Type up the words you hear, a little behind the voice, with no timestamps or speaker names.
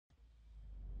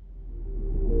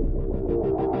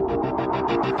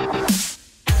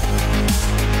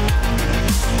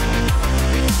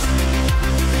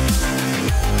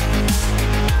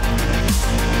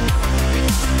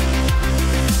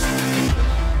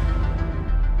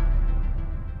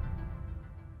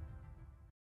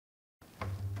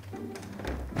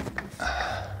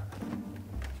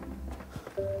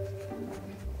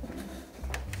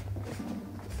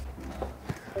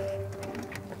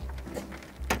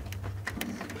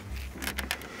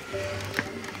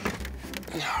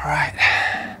All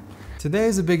right. Today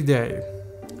is a big day.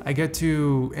 I get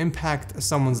to impact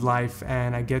someone's life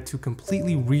and I get to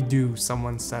completely redo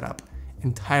someone's setup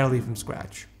entirely from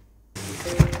scratch.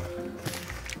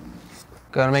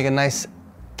 Gotta make a nice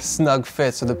snug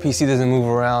fit so the PC doesn't move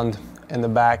around in the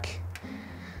back.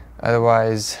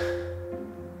 Otherwise,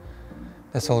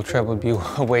 this whole trip would be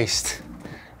a waste.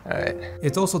 All right.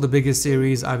 It's also the biggest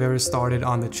series I've ever started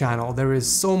on the channel. There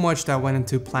is so much that went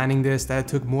into planning this that it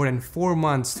took more than 4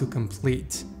 months to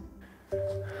complete.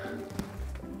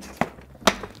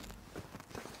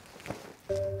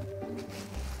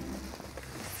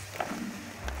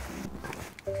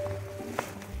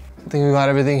 I think we got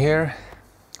everything here.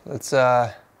 Let's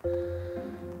go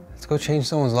change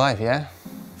someone's life, yeah?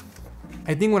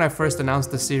 I think when I first announced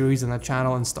the series on the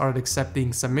channel and started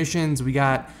accepting submissions, we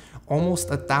got almost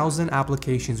 1,000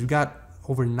 applications. We got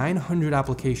over 900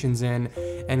 applications in,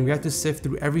 and we had to sift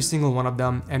through every single one of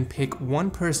them and pick one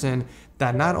person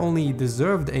that not only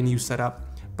deserved a new setup,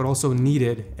 but also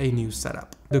needed a new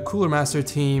setup. The Cooler Master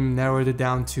team narrowed it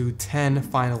down to 10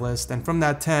 finalists, and from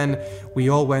that 10, we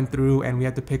all went through and we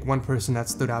had to pick one person that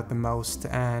stood out the most.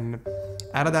 And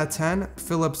out of that 10,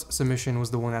 Philip's submission was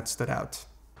the one that stood out.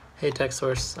 Hey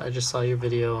TechSource, I just saw your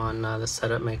video on the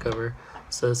Setup Makeover.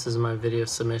 So this is my video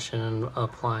submission and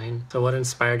applying. So what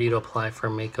inspired you to apply for a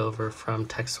makeover from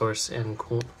TechSource and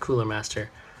Cooler Master?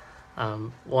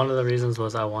 One of the reasons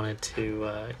was I wanted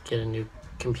to get a new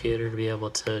computer to be able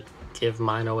to give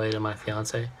mine away to my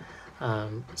fiance.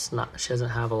 She doesn't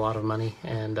have a lot of money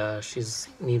and she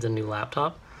needs a new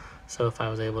laptop. So if I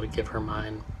was able to give her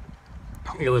mine,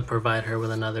 it would provide her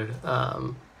with another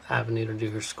avenue to do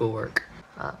her schoolwork.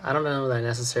 I don't know that I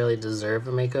necessarily deserve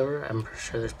a makeover. I'm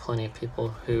sure there's plenty of people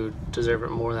who deserve it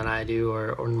more than I do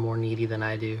or more needy than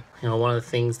I do. You know, one of the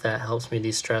things that helps me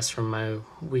de-stress from my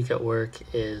week at work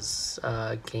is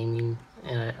gaming,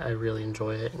 and I really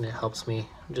enjoy it, and it helps me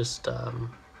just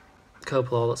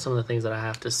cope with some of the things that I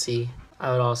have to see.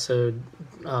 I would also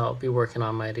be working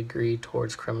on my degree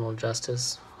towards criminal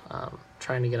justice,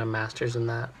 trying to get a master's in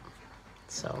that.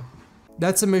 So.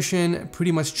 That submission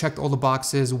pretty much checked all the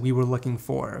boxes we were looking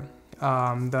for.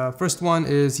 The first one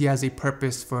is he has a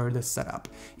purpose for the setup.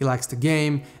 He likes to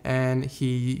game and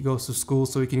he goes to school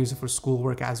so he can use it for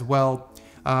schoolwork as well.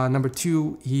 Number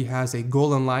 2, he has a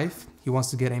goal in life. He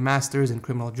wants to get a master's in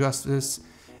criminal justice.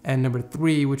 And number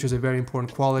 3, which is a very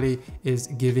important quality, is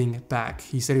giving back.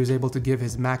 He said he was able to give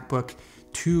his MacBook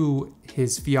to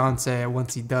his fiance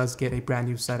once he does get a brand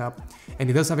new setup, and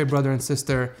he does have a brother and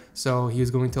sister, so he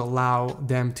is going to allow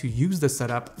them to use the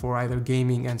setup for either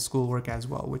gaming and schoolwork as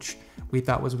well, which we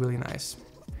thought was really nice.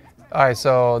 All right,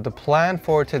 so the plan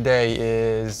for today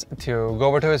is to go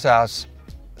over to his house,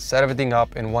 set everything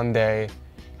up in one day,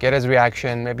 get his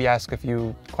reaction, maybe ask a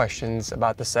few questions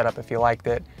about the setup if he liked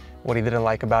it, what he didn't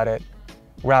like about it,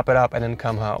 wrap it up, and then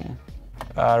come home.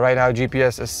 Right now,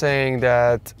 GPS is saying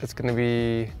that it's going to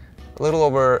be a little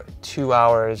over 2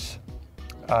 hours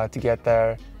to get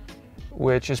there,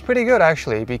 which is pretty good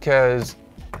actually, because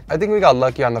I think we got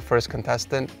lucky on the first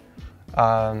contestant,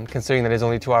 considering that it's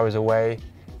only 2 hours away.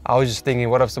 I was just thinking,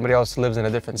 what if somebody else lives in a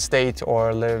different state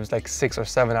or lives like 6 or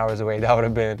 7 hours away? That would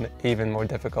have been even more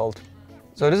difficult.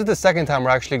 So this is the second time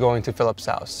we're actually going to Philip's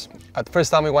house. The first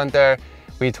time we went there,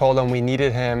 we told him we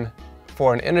needed him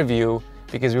for an interview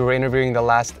because we were interviewing the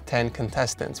last 10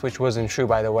 contestants, which wasn't true,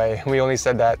 by the way. We only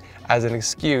said that as an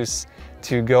excuse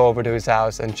to go over to his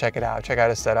house and check out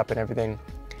his setup and everything.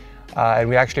 And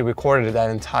we actually recorded that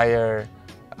entire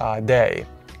day.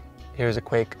 Here's a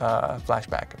quick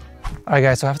flashback. All right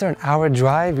guys, so after an hour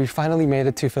drive, we finally made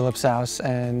it to Philip's house,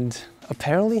 and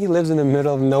apparently he lives in the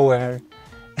middle of nowhere.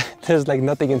 There's like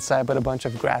nothing inside but a bunch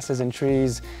of grasses and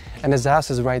trees, and his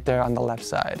house is right there on the left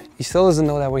side. He still doesn't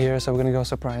know that we're here, so we're gonna go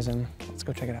surprise him. Let's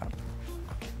go check it out.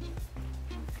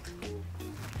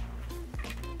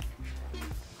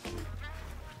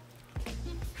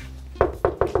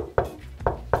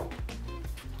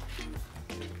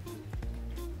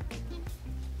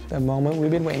 The moment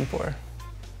we've been waiting for.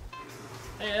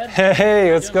 Hey Ed.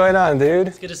 Hey, what's going on, dude?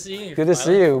 It's good to see you. Good to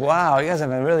see you. Wow, you guys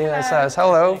have a really nice house.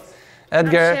 Hello. Thanks.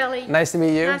 Edgar, I'm Shelly. nice to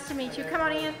meet you. Nice to meet you. Come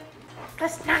on in.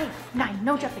 Let's nine.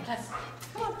 No jumping. Come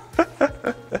on.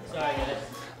 Sorry guys.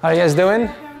 How are you guys doing?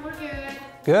 We're good.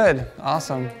 Good,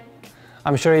 awesome.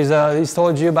 I'm sure he's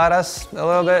told you about us a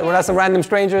little bit. We're not some random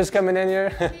strangers coming in here.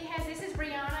 This is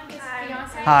Brianna, his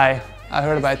fiance. Hi, I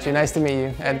heard about you. Nice to meet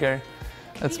you, Edgar.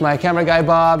 That's my camera guy,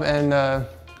 Bob, and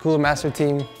Cooler Master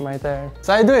team right there.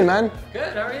 So how you doing, man?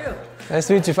 Good, how are you? Nice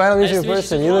to meet you. Finally meet you in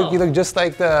person. You look look just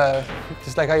like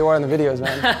how you are in the videos,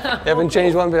 man. You haven't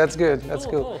changed one bit. That's good. That's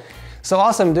cool. So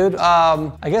awesome, dude.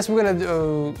 I guess we're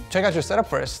gonna check out your setup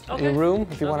first, Okay. your room,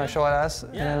 if you want to show it us. Yeah.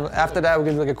 And then after that, we're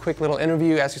gonna do like a quick little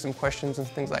interview, ask you some questions and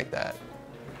things like that.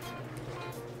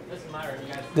 This is my room,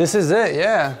 you guys. This is it,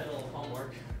 yeah. Little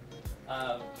homework.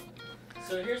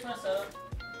 So here's my setup.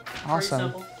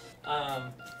 Awesome. Pretty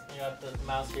simple. You got the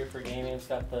mouse here for gaming. It's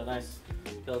got the nice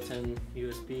built-in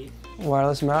USB.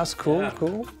 Wireless mouse, cool, Yeah.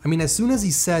 cool. I mean, as soon as he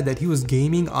said that he was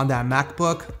gaming on that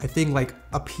MacBook, I think like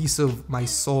a piece of my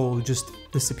soul just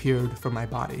disappeared from my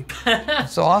body.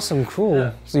 So awesome, cool.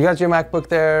 Yeah. So you got your MacBook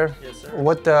there. Yes,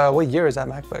 sir. What year is that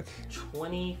MacBook?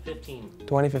 2015.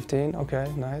 2015, okay,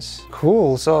 nice.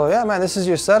 Cool, so yeah, man, this is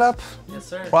your setup. Yes,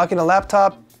 sir. Rocking a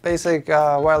laptop, basic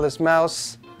wireless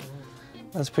mouse.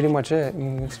 That's pretty much it.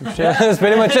 That's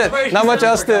pretty much it. Not much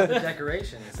else to.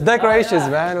 Decorations. Decorations, Oh,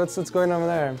 yeah. man. What's going on over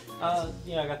there?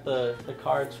 I got the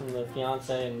cards from the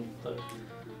fiance and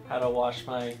how to wash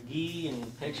my gi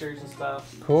and pictures and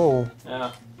stuff. Cool.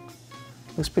 Yeah.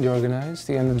 Looks pretty organized.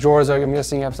 And the drawers are, I'm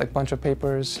guessing you have like a bunch of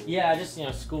papers. Yeah, just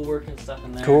schoolwork and stuff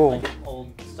in there. Cool. Like old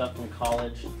stuff from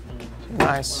college. And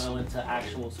Nice. when I went to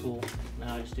actual school,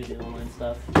 now I just do the online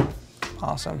stuff.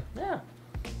 Awesome. Yeah.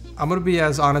 I'm gonna be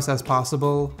as honest as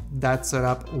possible. That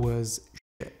setup was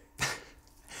shit.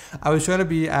 I was trying to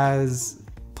be as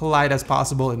polite as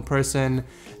possible in person,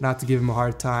 not to give him a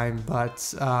hard time,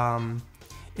 but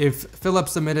if Philip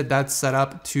submitted that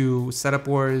setup to Setup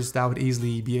Wars, that would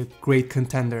easily be a great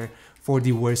contender for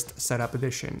the worst setup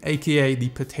edition, aka the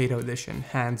potato edition,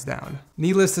 hands down.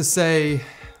 Needless to say,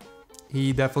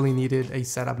 he definitely needed a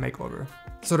setup makeover.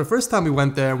 So the first time we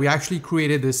went there, we actually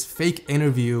created this fake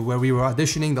interview where we were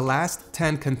auditioning the last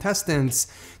 10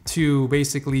 contestants to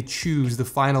basically choose the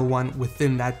final one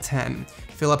within that 10.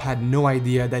 Philip had no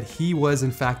idea that he was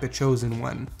in fact the chosen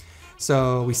one.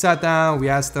 So we sat down, we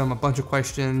asked them a bunch of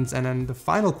questions, and then the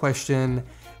final question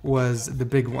was the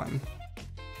big one.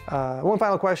 One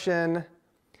final question.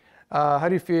 How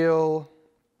do you feel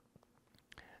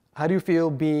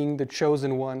being the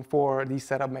chosen one for the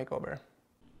setup makeover?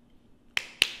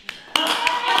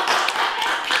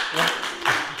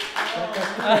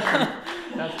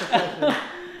 That's the question.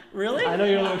 Really? I know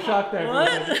you're a little shocked there.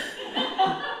 What?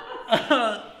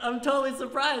 I'm totally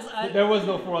surprised. There was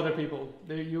no 4 other people.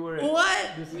 You were it.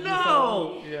 What? This is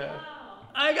No! Yeah.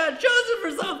 I got chosen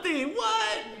for something.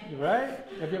 What? Right?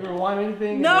 Have you ever won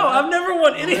anything? No, I've never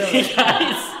won anything,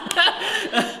 guys.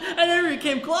 I never even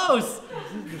came close.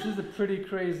 This is a pretty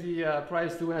crazy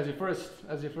prize to win as your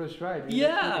first try. Dude. Yeah.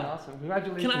 That's freaking awesome.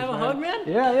 Congratulations. Can I have a hug, man?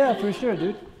 Yeah, for sure,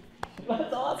 dude.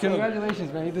 That's awesome.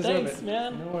 Congratulations, man. You deserve Thanks, it.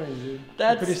 man. No worries, dude.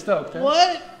 That's I'm pretty stoked. Huh?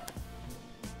 What?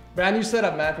 Brand new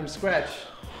setup, man, from scratch.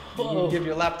 You Whoa. can give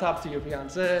your laptop to your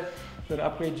fiance. Gonna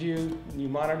upgrade you, new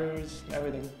monitors,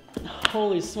 everything.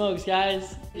 Holy smokes,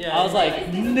 guys. Yeah, I was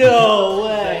like, no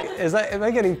way. Am I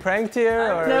getting pranked here?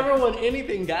 Or? I've never won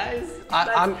anything, guys. I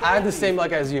have the That's same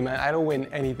luck as you, man. I don't win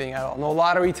anything at all. No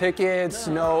lottery tickets,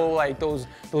 no like those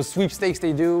sweepstakes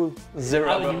they do. Zero.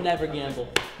 I would bro. never gamble.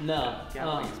 No.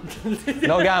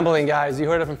 No gambling, guys. You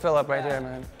heard it from Philip right there,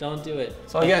 man. Don't do it.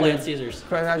 So Don't again, play dude, at Caesars.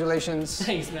 congratulations.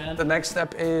 Thanks, man. The next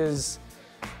step is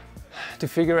to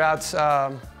figure out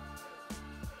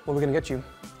what we're gonna get you.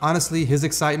 Honestly, his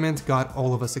excitement got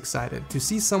all of us excited to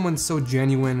see someone so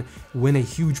genuine win a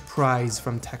huge prize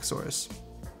from TechSource.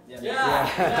 Yeah.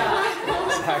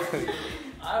 Exactly.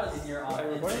 I was in your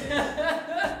audience.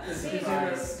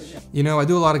 You know, I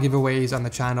do a lot of giveaways on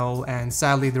the channel, and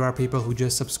sadly there are people who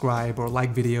just subscribe or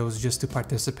like videos just to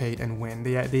participate and win.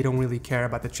 They don't really care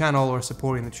about the channel or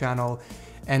supporting the channel,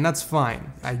 and that's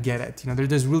fine. I get it. You know,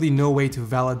 there's really no way to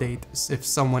validate if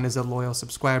someone is a loyal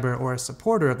subscriber or a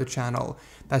supporter of the channel.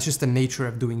 That's just the nature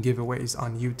of doing giveaways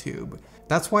on YouTube.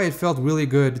 That's why it felt really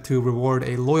good to reward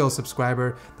a loyal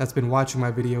subscriber that's been watching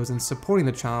my videos and supporting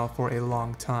the channel for a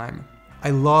long time. I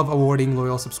love awarding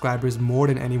loyal subscribers more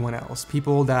than anyone else.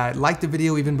 People that like the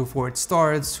video even before it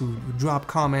starts, who drop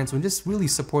comments, who just really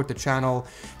support the channel.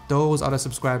 Those are the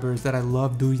subscribers that I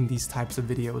love doing these types of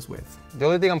videos with. The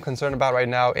only thing I'm concerned about right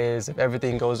now is if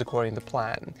everything goes according to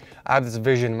plan. I have this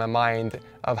vision in my mind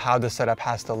of how the setup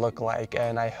has to look like,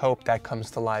 and I hope that comes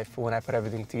to life when I put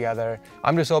everything together.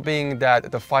 I'm just hoping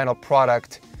that the final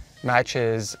product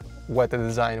matches what the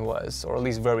design was, or at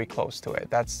least very close to it.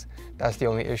 That's the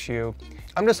only issue.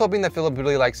 I'm just hoping that Philip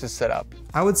really likes his setup.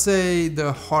 I would say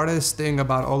the hardest thing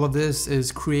about all of this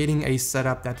is creating a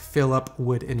setup that Philip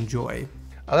would enjoy.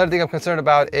 Another thing I'm concerned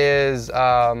about is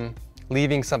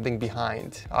leaving something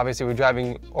behind. Obviously, we're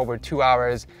driving over 2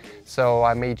 hours, so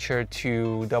I made sure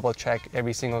to double check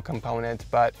every single component,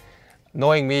 but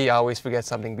knowing me, I always forget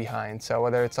something behind. So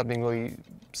whether it's something really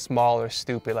small or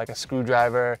stupid, like a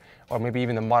screwdriver, or maybe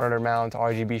even the monitor mount,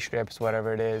 RGB strips,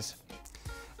 whatever it is.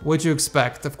 What'd you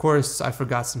expect? Of course, I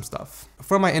forgot some stuff.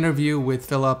 From my interview with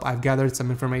Philip, I've gathered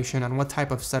some information on what type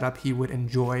of setup he would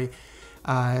enjoy.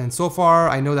 And so far,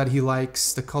 I know that he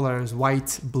likes the colors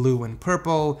white, blue, and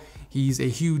purple. He's a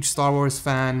huge Star Wars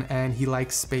fan, and he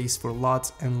likes space for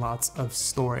lots and lots of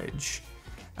storage.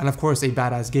 And of course, a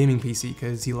badass gaming PC,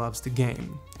 because he loves to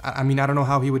game. I mean, I don't know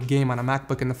how he would game on a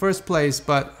MacBook in the first place,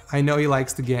 but I know he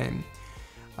likes to game.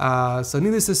 So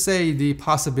needless to say, the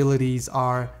possibilities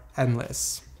are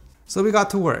endless. So we got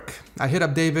to work. I hit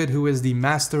up David, who is the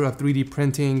master of 3D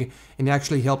printing, and he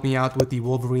actually helped me out with the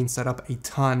Wolverine setup a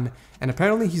ton. And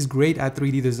apparently he's great at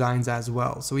 3D designs as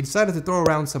well. So we decided to throw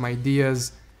around some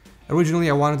ideas. Originally,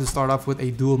 I wanted to start off with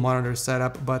a dual monitor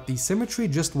setup, but the symmetry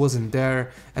just wasn't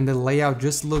there, and the layout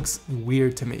just looks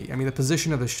weird to me. I mean, the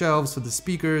position of the shelves for the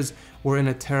speakers were in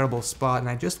a terrible spot, and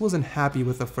I just wasn't happy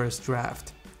with the first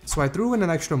draft. So I threw in an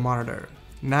extra monitor.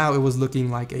 Now it was looking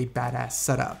like a badass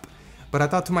setup. But I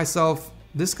thought to myself,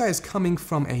 this guy is coming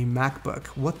from a MacBook.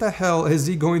 What the hell is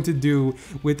he going to do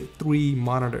with 3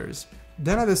 monitors?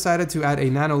 Then I decided to add a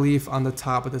nano leaf on the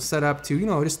top of the setup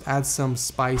to, just add some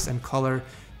spice and color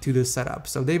to the setup.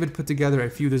 So David put together a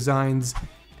few designs,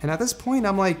 and at this point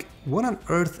I'm like, what on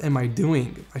earth am I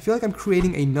doing? I feel like I'm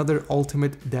creating another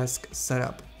ultimate desk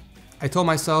setup. I told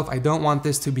myself I don't want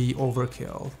this to be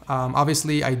overkill.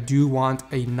 Obviously I do want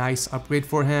a nice upgrade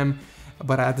for him,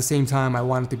 but at the same time I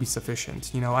want it to be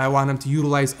sufficient. I want him to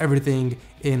utilize everything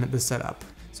in the setup.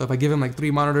 So if I give him like 3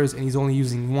 monitors and he's only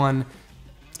using 1,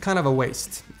 it's kind of a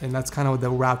waste. And that's kind of the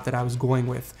route that I was going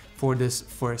with for this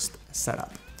first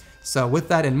setup. So with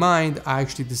that in mind, I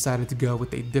actually decided to go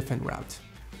with a different route.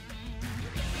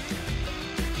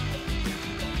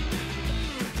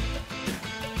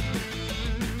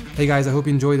 Hey guys, I hope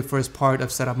you enjoyed the first part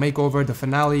of Setup Makeover. The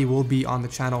finale will be on the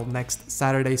channel next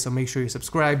Saturday, so make sure you're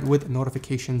subscribed with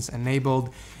notifications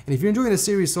enabled. And if you're enjoying the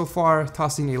series so far,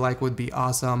 tossing a like would be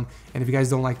awesome. And if you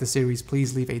guys don't like the series,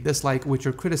 please leave a dislike with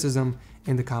your criticism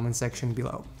in the comment section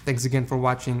below. Thanks again for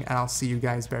watching, and I'll see you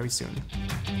guys very soon.